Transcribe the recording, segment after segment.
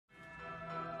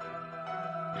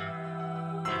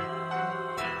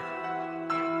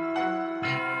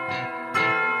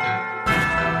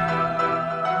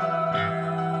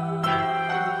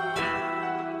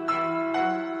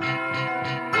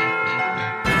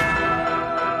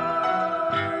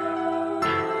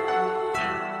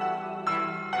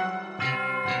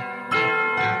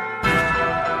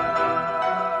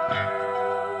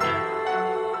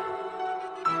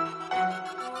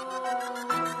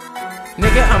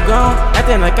I'm gone,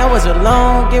 acting like I was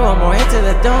alone. Get one more hit to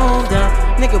the dome down.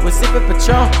 Nigga was sipping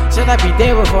Patron. Should I be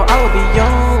there before I would be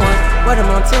on one? But I'm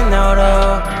on 10 now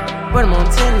though. But I'm on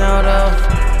 10 now though.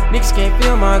 Niggas can't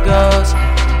feel my ghost.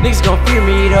 Niggas gon' fear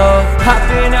me though.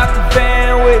 Hopping out the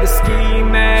van with a ski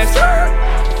mask.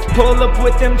 Pull up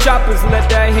with them choppers, let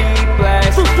that heat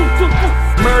blast.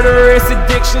 Murderous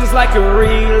addictions like a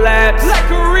relapse.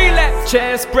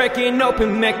 Chest breaking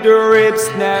open, make the ribs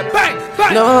snap. Bang,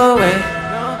 bang. No way,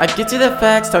 I get to the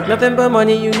facts, talk nothing but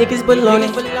money, you niggas baloney.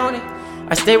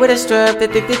 I stay with a strap, they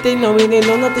think that they know me, they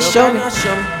know not to show me.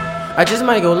 I just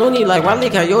might go loony like Wile E.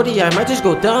 Coyote, I might just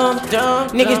go dumb.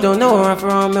 Niggas don't know where I'm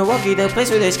from, Milwaukee, the place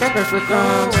where they scrapping for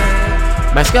crumbs.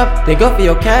 Mask up, then go for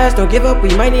your cash, don't give up, we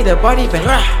might need a body bag.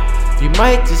 You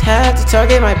might just have to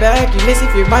target my back, you miss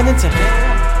if you're minding to.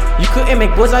 You couldn't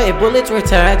make bullseye if bullets were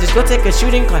tied, just go take a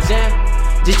shooting class.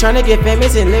 Just tryna get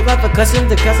famous and live off of customs,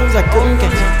 the customs I couldn't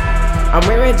catch. I'm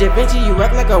wearing Da Vinci, you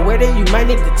act like a weirdo, you might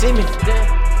need to tame me.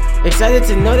 Excited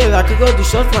to know that I could go do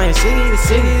shows flying city to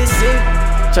city to city.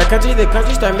 Try country to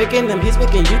country, start making them hits,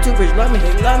 making YouTubers love me,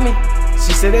 they love me.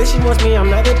 She said that she wants me, I'm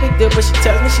not a big deal, but she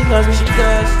tells me she loves me, she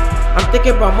does. I'm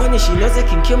thinking about money, she knows it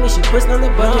can kill me, she puts on the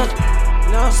budget.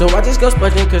 No. So I just go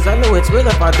spudging, cause I know it's real,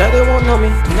 if I die they won't know me.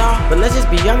 No. But let's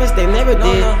just be honest, they never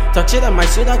did. Talk shit, I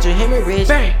might shoot out your hemorrhage.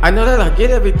 Bang. I know that I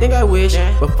get everything I wish,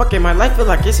 but fucking my life feel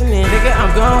like it's an end. Nigga,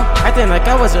 I'm gone, acting like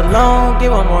I was alone. Get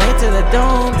one more hit to the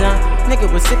dome down. Nigga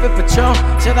was sipping Patron.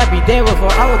 Should I be there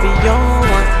before I would be on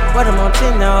one? But I'm on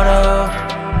 10 now though.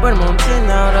 But I'm on 10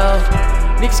 now though.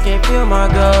 Niggas can't feel my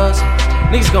ghost.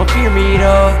 Niggas gon' fear me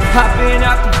though. Hopping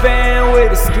out the van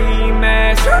with a ski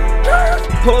mask.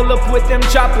 Pull up with them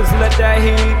choppers, let that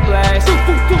heat blast.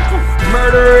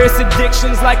 Murderous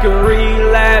addictions like a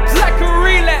relapse.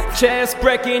 Chest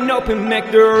breaking open,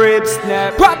 make the ribs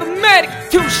snap. Problematic,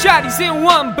 2 shotties in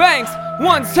one bangs.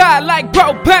 One's high like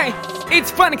propane. It's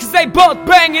funny cause they both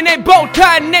bang and they both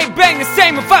high and they bang the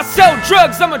same. If I sell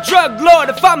drugs, I'm a drug lord.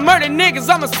 If I murder niggas,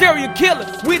 I'm a serial killer.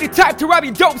 We the type to rob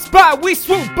your dope spot. We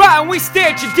swoop by and we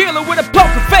stare at your dealer with a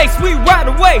poker face. We ride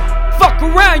away. Fuck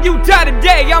around, you die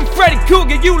today. I'm Freddy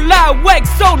Krueger, you lie awake.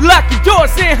 So lock your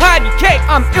doors and hide your cake.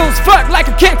 I'm ill as fuck like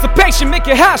a cancer patient. Make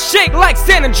your house shake like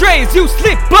San Andreas. You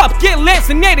slip up, get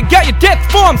lancinated. Got your death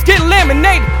forms, get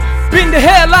laminated. Been to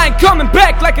hell, I ain't coming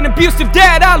back like an abusive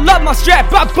dad. I love my strap,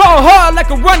 I ball hard like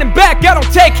a running back. I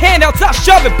don't take handouts, I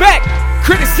shove it back.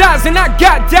 Criticizing, I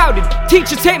got doubted.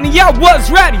 Teachers hate me, I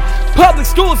was rowdy. Public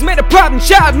schools made a problem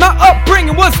child. My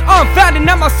upbringing was unfounded.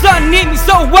 Now my son need me,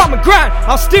 so I'ma grind.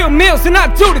 I'll steal meals and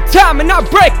I'll do the time. And I'll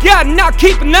break out and I'll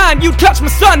keep an eye on you. Touch my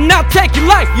son and I'll take your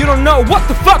life. You don't know what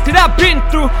the fuck that I've been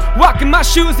through. Walking my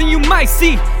shoes and you might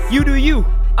see. You do you,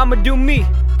 I'ma do me.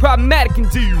 Problematic and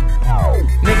do you.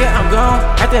 Nigga, I'm gone,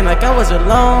 acting like I was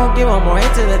alone. Get one more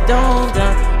hit to the dome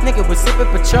down. Nigga was sipping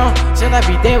Patron. Should I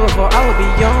be there before I would be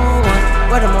on one?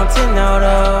 But I'm on 10 now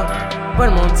though. But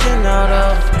I'm on 10 now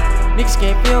though. Niggas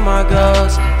can't feel my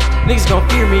ghost. Niggas gon'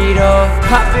 fear me though.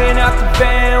 Hopping out the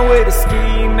van with a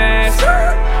ski mask.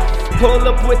 Pull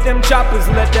up with them choppers,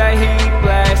 let that heat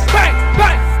blast. Bang,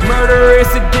 bang.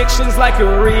 Murderous addictions like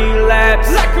a relapse.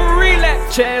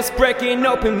 Chest breaking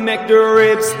open, make the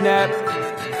ribs snap.